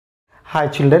Hi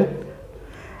children,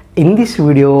 in this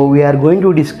video we are going to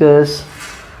discuss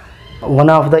one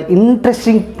of the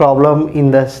interesting problem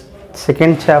in the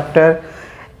second chapter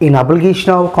in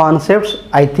application of concepts.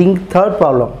 I think third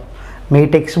problem my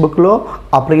textbook lo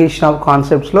application of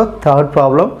concepts lo third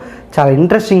problem, చాలా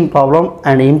interesting problem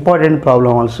and important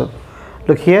problem also.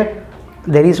 Look here,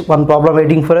 there is one problem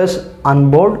waiting for us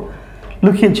on board.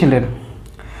 Look here children,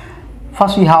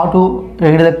 first we have to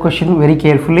read the question very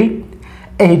carefully.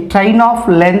 A train of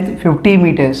length 50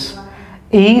 meters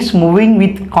is moving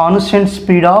with constant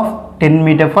speed of 10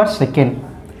 meters per second.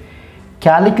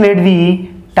 Calculate the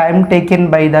time taken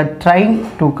by the train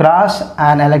to cross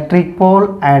an electric pole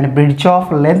and bridge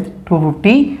of length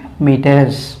 250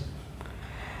 meters.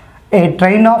 A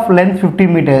train of length 50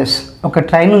 meters. Okay,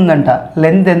 train undanta,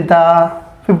 length enta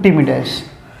 50 meters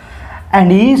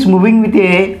and is moving with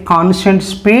a constant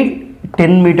speed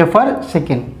 10 meters per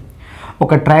second.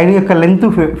 ఒక train యొక్క length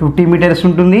 50 metres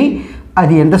ఉంటుంది,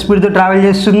 అది ఎంత స్పీడ్తో travel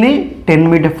చేస్తుంది 10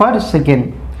 metre per second.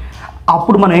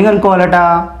 అప్పుడు మనం ఏం కనుక్కోవాలట,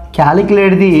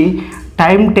 calculate the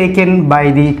time taken by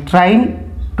the train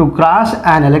to cross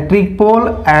an electric pole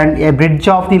and A bridge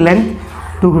of the length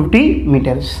 250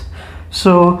 metres.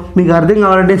 So మీకు అర్థం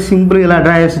కావాలంటే సింపుల్ ఇలా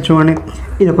డ్రా చేసి చూడండి.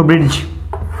 ఇది ఒక బ్రిడ్జ్,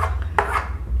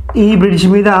 ఈ బ్రిడ్జ్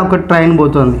మీద ఒక ట్రైన్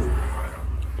పోతుంది.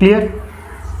 Clear?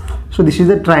 So this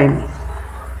is the train.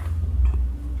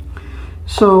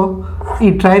 So ఈ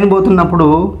ట్రైన్ పోతున్నప్పుడు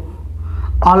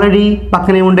ఆల్రెడీ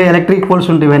పక్కనే ఉండే ఎలక్ట్రిక్ పోల్స్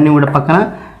ఉంటాయి, ఇవన్నీ కూడా పక్కన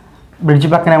బ్రిడ్జ్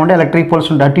పక్కనే ఉండే ఎలక్ట్రిక్ పోల్స్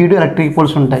ఉంటాయి, అటు ఇటు ఎలక్ట్రిక్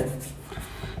పోల్స్ ఉంటాయి.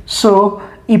 సో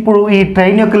ఇప్పుడు ఈ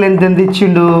ట్రైన్ యొక్క లెంత్ ఎంత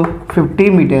ఇచ్చిండు, 50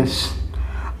 మీటర్స్.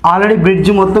 ఆల్రెడీ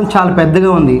బ్రిడ్జ్ మొత్తం చాలా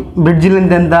పెద్దగా ఉంది, బ్రిడ్జ్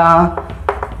లెంత్ ఎంత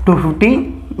 250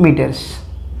 మీటర్స్.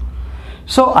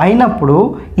 సో అయినప్పుడు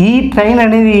ఈ ట్రైన్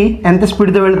అనేది ఎంత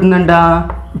స్పీడ్తో వెళుతుందంట,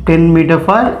 10 మీటర్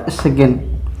పర్ సెకండ్.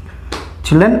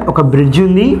 చిల్డ్రన్, ఒక బ్రిడ్జ్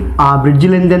ఉంది, ఆ బ్రిడ్జ్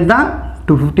లెంత్ ఎంత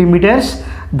 250 మీటర్స్,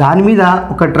 దాని మీద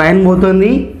ఒక ట్రైన్ పోతుంది,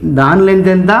 దాని లెంత్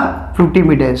ఎంత 50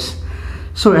 మీటర్స్.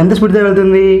 సో ఎంత స్పీడ్తో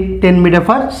వెళ్తుంది, 10 మీటర్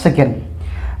పర్ సెకండ్.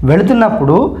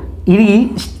 వెళుతున్నప్పుడు ఇది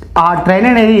ఆ ట్రైన్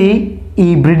అనేది ఈ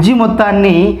బ్రిడ్జి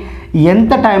మొత్తాన్ని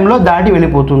ఎంత టైంలో దాటి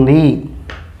వెళ్ళిపోతుంది.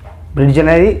 బ్రిడ్జ్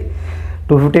అనేది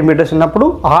 250 మీటర్స్ ఉన్నప్పుడు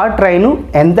ఆ ట్రైను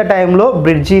ఎంత టైంలో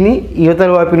బ్రిడ్జిని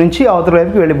యువతల వైపు నుంచి అవతల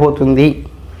వైపుకి వెళ్ళిపోతుంది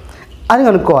అది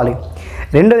కనుక్కోవాలి.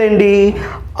 రెండోది ఏంటి,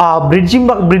 ఆ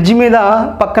బ్రిడ్జి మీద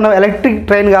పక్కన ఎలక్ట్రిక్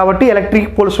ట్రైన్ కాబట్టి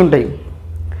ఎలక్ట్రిక్ పోల్స్ ఉంటాయి.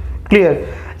 క్లియర్?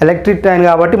 ఎలక్ట్రిక్ ట్రైన్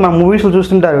కాబట్టి మన మూవీస్లో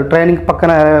చూస్తుంటారు, ట్రైన్కి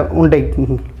పక్కన ఉంటాయి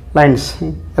లైన్స్,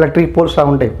 ఎలక్ట్రిక్ పోల్స్ లా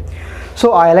ఉంటాయి. సో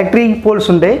ఆ ఎలక్ట్రిక్ పోల్స్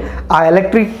ఉంటాయి, ఆ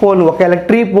ఎలక్ట్రిక్ పోల్, ఒక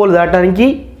ఎలక్ట్రిక్ పోల్ దాటడానికి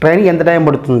ట్రైన్కి ఎంత టైం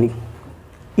పడుతుంది,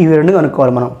 ఇవి రెండు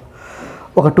కనుక్కోవాలి మనం.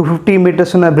 ఒక 250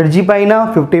 మీటర్స్ ఉన్న బ్రిడ్జి పైన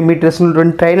 50 మీటర్స్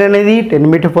ఉన్నటువంటి ట్రైన్ అనేది 10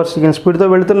 మీటర్ పర్ సెకండ్ స్పీడ్తో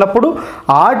వెళుతున్నప్పుడు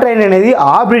ఆ ట్రైన్ అనేది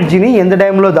ఆ బ్రిడ్జిని ఎంత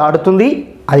టైంలో దాటుతుంది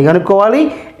అది కనుక్కోవాలి.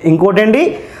 ఇంకోటండి,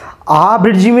 ఆ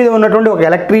బ్రిడ్జి మీద ఉన్నటువంటి ఒక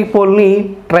ఎలక్ట్రిక్ పోల్ని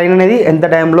ట్రైన్ అనేది ఎంత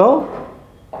టైంలో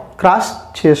క్రాస్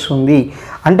చేస్తుంది.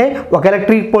 అంటే ఒక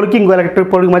ఎలక్ట్రిక్ పోల్కి ఇంకో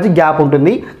ఎలక్ట్రిక్ పోల్కి మధ్య గ్యాప్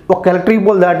ఉంటుంది, ఒక ఎలక్ట్రిక్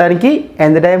పోల్ దాటడానికి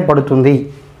ఎంత టైం పడుతుంది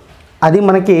అది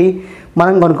మనం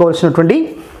కనుక్కోవాల్సినటువంటి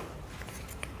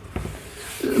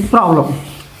ప్రాబ్లం.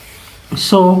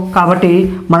 సో కాబట్టి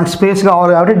మనకు స్పేస్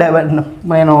కావాలి కాబట్టి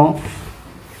నేను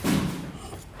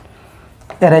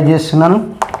అరేంజ్ చేస్తున్నాను.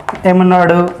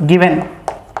 ఏమన్నాడు, గివెన్.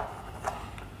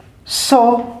 సో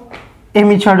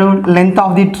ఏమి ఇచ్చాడు, length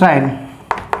of the train,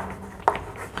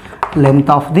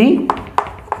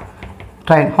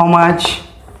 how much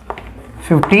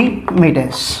 50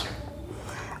 metres,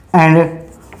 and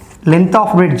length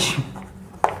of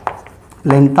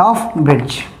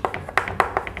bridge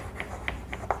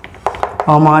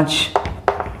how much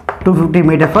 250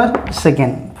 meter per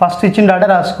second. First ఇచ్చిన డేటా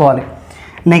రాసుకోవాలి.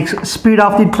 Next speed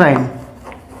of the train,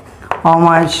 how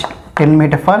much 10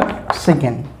 meter per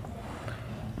second.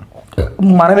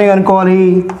 మనమే కనుక్కోవాలి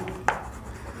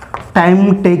time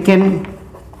taken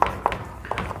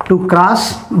to cross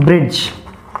bridge,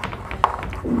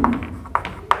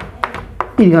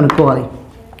 ఇది కనుక్కోవాలి.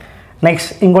 Next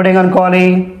ఇంకోటి ఏం కనుక్కోవాలి,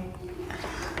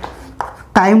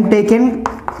 time taken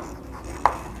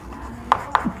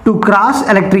to cross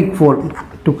electric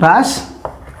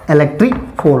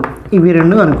pole, ఇవి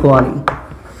రెండు కనుక్కోవాలి.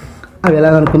 అవి ఎలా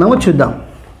కనుక్కుందామో చూద్దాం.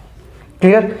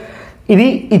 క్లియర్? ఇది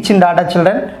ఇచ్చిన డాటా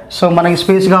చిల్డ్రన్. సో మనకి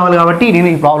స్పేస్ కావాలి కాబట్టి నేను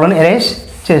ఈ ప్రాబ్లమ్ని ఎరేజ్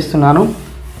చేస్తున్నాను.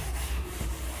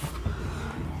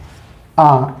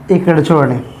 ఇక్కడ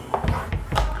చూడండి,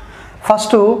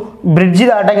 ఫస్ట్ బ్రిడ్జి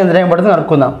దాటానికి ఎంత టైం పడుతుంది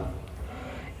కనుక్కుందాం.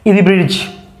 ఇది బ్రిడ్జ్,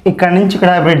 ఇక్కడ నుంచి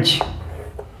ఇక్కడ బ్రిడ్జ్.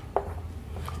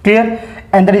 క్లియర్?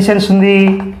 ఎంత డిస్టెన్స్ ఉంది,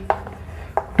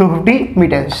 250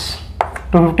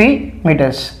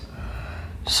 మీటర్స్.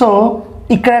 సో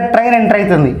ఇక్కడ ట్రైన్ ఎంటర్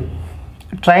అవుతుంది,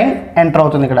 ట్రైన్ ఎంటర్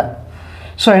అవుతుంది ఇక్కడ.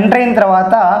 సో ఎంటర్ అయిన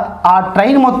తర్వాత ఆ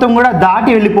ట్రైన్ మొత్తం కూడా దాటి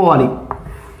వెళ్ళిపోవాలి,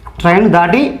 ట్రైన్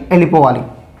దాటి వెళ్ళిపోవాలి.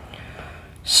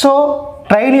 సో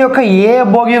ట్రైన్ యొక్క ఏ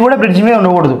బోగి కూడా బ్రిడ్జ్ మీద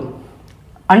ఉండకూడదు.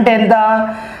 అంటే ఎంత,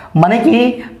 మనకి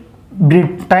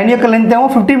ట్రైన్ యొక్క లెంత్ ఏమో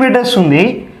 50 మీటర్స్ ఉంది,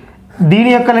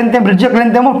 దీని యొక్క లెంత్ బ్రిడ్జ్ యొక్క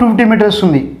లెంత్ ఏమో 250 మీటర్స్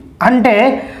ఉంది. అంటే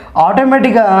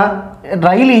ఆటోమేటిక్గా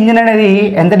రైలు ఇంజిన్ అనేది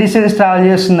ఎంత డిస్టెన్స్ ట్రావెల్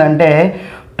చేస్తుందంటే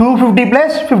 250 +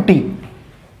 50.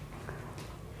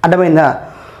 అర్థమైందా?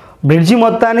 బ్రిడ్జి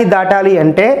మొత్తాన్ని దాటాలి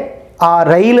అంటే ఆ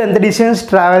రైలు ఎంత డిస్టెన్స్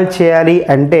ట్రావెల్ చేయాలి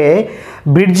అంటే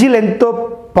బ్రిడ్జి లెంత్తో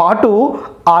పాటు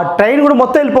ఆ ట్రైన్ కూడా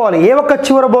మొత్తం వెళ్ళిపోవాలి. ఏ ఒక్క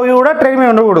చివర బోగి కూడా ట్రైన్ మీద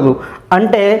ఉండకూడదు.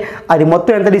 అంటే అది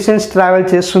మొత్తం ఎంత డిస్టెన్స్ ట్రావెల్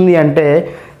చేస్తుంది అంటే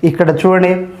ఇక్కడ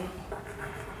చూడండి,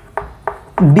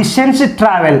 distance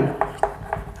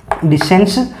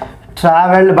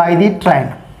travelled by the train,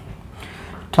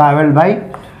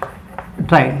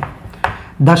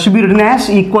 that should be written as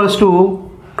equals to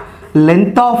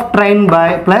length of train by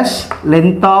plus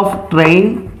length of train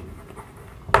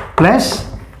plus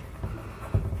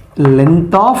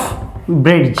length of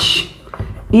bridge.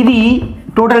 ఇది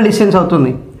టోటల్ డిస్టెన్స్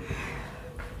అవుతుంది.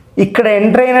 ఇక్కడ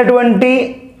ఎంటర్ అయినటువంటి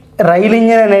రైలు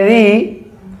ఇంజిన్ అనేది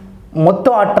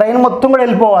మొత్తం ఆ ట్రైన్ మొత్తం కూడా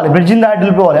వెళ్ళిపోవాలి, బ్రిడ్జిని దాటి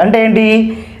వెళ్ళిపోవాలి. అంటే ఏంటి,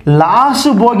 లాస్ట్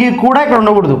బోగి కూడా ఇక్కడ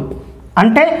ఉండకూడదు.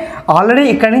 అంటే ఆల్రెడీ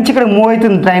ఇక్కడ నుంచి ఇక్కడ మూవ్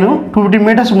అవుతుంది ట్రైన్, 250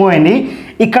 మీటర్స్ మూవ్ అయింది.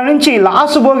 ఇక్కడ నుంచి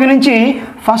లాస్ట్ బోగి నుంచి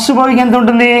ఫస్ట్ బోగికి ఎంత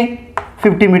ఉంటుంది,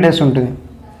 50 మీటర్స్ ఉంటుంది.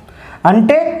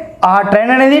 అంటే ఆ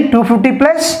ట్రైన్ అనేది 250 +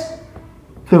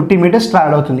 50 మీటర్స్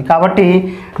ట్రావెల్ అవుతుంది. కాబట్టి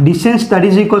distance that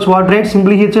is equals what right,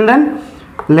 simply here children,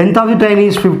 length of the train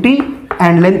is 50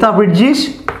 and length of bridge is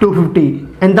 250.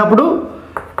 ఎంత అప్పుడు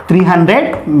 300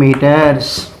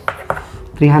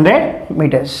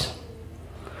 మీటర్స్.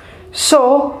 సో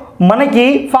మనకి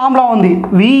ఫార్ములా ఉంది,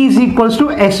 v is equals to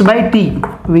s by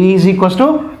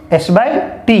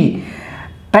tea.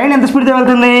 Train ఎంత స్పీడ్తో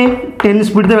వెళ్తుంది, 10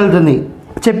 స్పీడ్తో వెళ్తుంది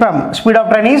చెప్పాం. Speed of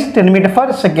train is 10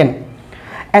 మీటర్/సెకండ్.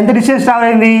 ఎంత డిస్టెన్స్ ట్రావెల్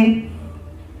అయింది,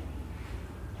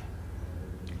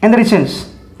 ఎంత డిస్టెన్స్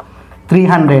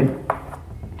 300.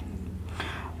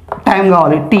 టైం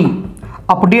కావాలి t.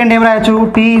 అప్పుడు t అంటే ఏం రాయొచ్చు,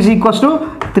 t is equals to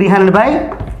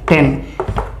 300/10,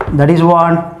 that is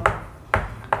what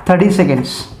 30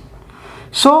 seconds.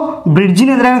 So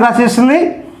బ్రిడ్జిని ఎదురైనా క్రాస్ చేస్తుంది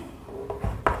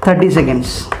 30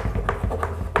 సెకండ్స్.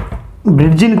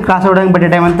 బ్రిడ్జిని క్రాస్ అవ్వడానికి పట్టే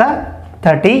టైం అంతా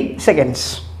 30 సెకండ్స్.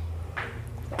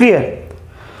 క్లియర్?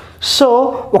 సో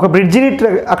ఒక బ్రిడ్జిని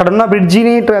అక్కడ ఉన్న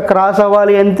బ్రిడ్జిని క్రాస్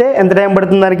అవ్వాలి అంటే ఎంత టైం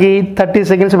పడుతుంది, దానికి 30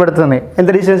 సెకండ్స్ పడుతుంది. ఎంత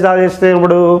డిస్టెన్స్ ట్రావెల్ చేస్తే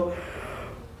ఇప్పుడు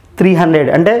 300,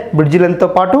 అంటే బ్రిడ్జి లెంత్తో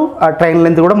పాటు ఆ ట్రైన్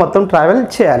లెంత్ కూడా మొత్తం ట్రావెల్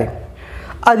చేయాలి.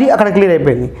 అది అక్కడ క్లియర్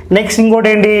అయిపోయింది. నెక్స్ట్ ఇంకోటి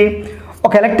ఏంటి,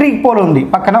 ఒక ఎలక్ట్రిక్ పోల్ ఉంది,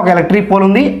 పక్కన ఒక ఎలక్ట్రిక్ పోల్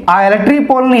ఉంది. ఆ ఎలక్ట్రిక్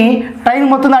పోల్ని ట్రైన్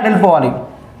మొత్తం దాటి వెళ్ళిపోవాలి,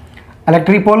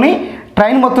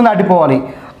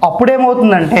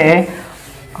 అప్పుడేమవుతుందంటే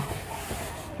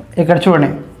ఇక్కడ చూడండి,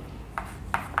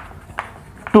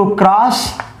 to cross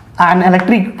an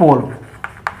electric pole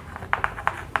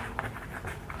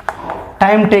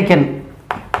time taken.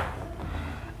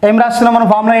 ఏం రాస్తున్నాం మనం,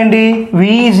 ఫార్ములా ఏంటి, v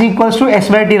is equals to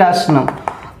s/t రాస్తున్నాం.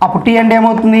 అప్పుడు t అంటే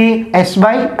ఏమవుతుంది, s/v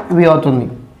అవుతుంది.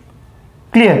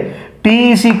 Clear? t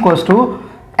is equals to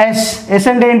s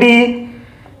అంటే ఏంటి,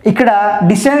 ఇక్కడ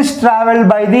distance travel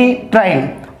by the train.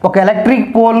 ఒక ఎలక్ట్రిక్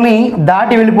పోల్ని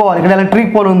దాటి వెళ్ళిపోవాలి. ఇక్కడ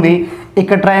ఎలక్ట్రిక్ పోల్ ఉంది,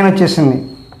 ఇక్కడ ట్రైన్ వచ్చేసింది.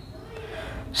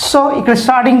 సో ఇక్కడ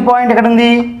స్టార్టింగ్ పాయింట్ ఎక్కడ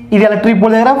ఉంది, ఇది ఎలక్ట్రిక్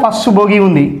పోల్ దగ్గర ఫస్ట్ బోగి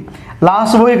ఉంది,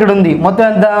 లాస్ట్ బోగి ఇక్కడ ఉంది. మొత్తం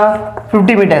ఎంత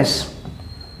 50 మీటర్స్.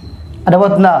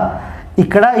 అర్థమవుతుందా?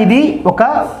 ఇక్కడ ఇది ఒక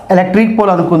ఎలక్ట్రిక్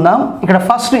పోల్ అనుకుందాం, ఇక్కడ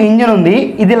ఫస్ట్ ఇంజిన్ ఉంది,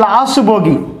 ఇది లాస్ట్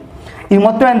బోగి, ఇది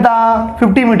మొత్తం ఎంత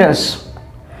 50 మీటర్స్.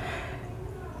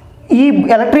 ఈ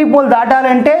ఎలక్ట్రిక్ పోల్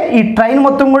దాటాలంటే ఈ ట్రైన్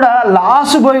మొత్తం కూడా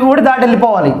లాస్ట్ బోగి కూడా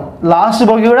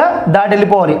దాటి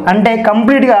వెళ్ళిపోవాలి. అంటే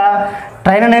కంప్లీట్గా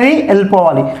ట్రైన్ అనేది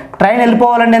వెళ్ళిపోవాలి. ట్రైన్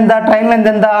వెళ్ళిపోవాలంటే ఎంత, ట్రైన్ లెంత్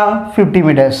ఎంత 50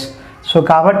 మీటర్స్. సో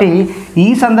కాబట్టి ఈ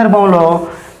సందర్భంలో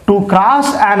to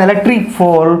cross an electric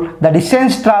pole the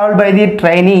distance travelled by the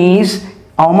train is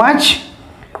how much,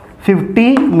 50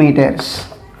 metres.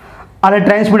 అలా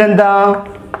ట్రైన్ స్పీడ్ ఎంత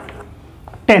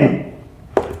 10.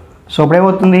 So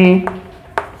ఇప్పుడేమవుతుంది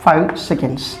 5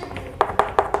 seconds.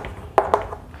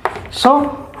 సో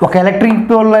ఒక ఎలక్ట్రిక్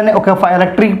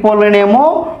పోల్లోనేమో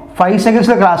 5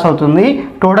 సెకండ్స్లో క్రాస్ అవుతుంది,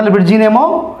 టోటల్ బ్రిడ్జినేమో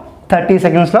 30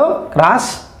 సెకండ్స్లో క్రాస్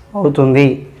అవుతుంది.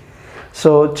 సో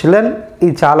చిల్డ్రన్,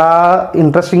 ఇది చాలా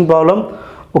ఇంట్రెస్టింగ్ ప్రాబ్లం.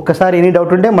 ఒక్కసారి ఎనీ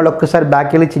డౌట్ ఉంటే మళ్ళీ ఒక్కసారి బ్యాక్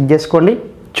వెళ్ళి చెక్ చేసుకోండి,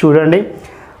 చూడండి.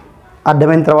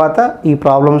 అర్థమైన తర్వాత ఈ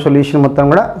ప్రాబ్లమ్ సొల్యూషన్ మొత్తం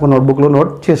కూడా ఒక నోట్బుక్లో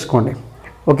నోట్ చేసుకోండి.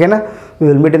 ఓకేనా? We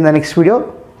will meet in the next video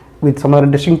with some other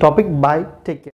interesting topic. Bye. Take care.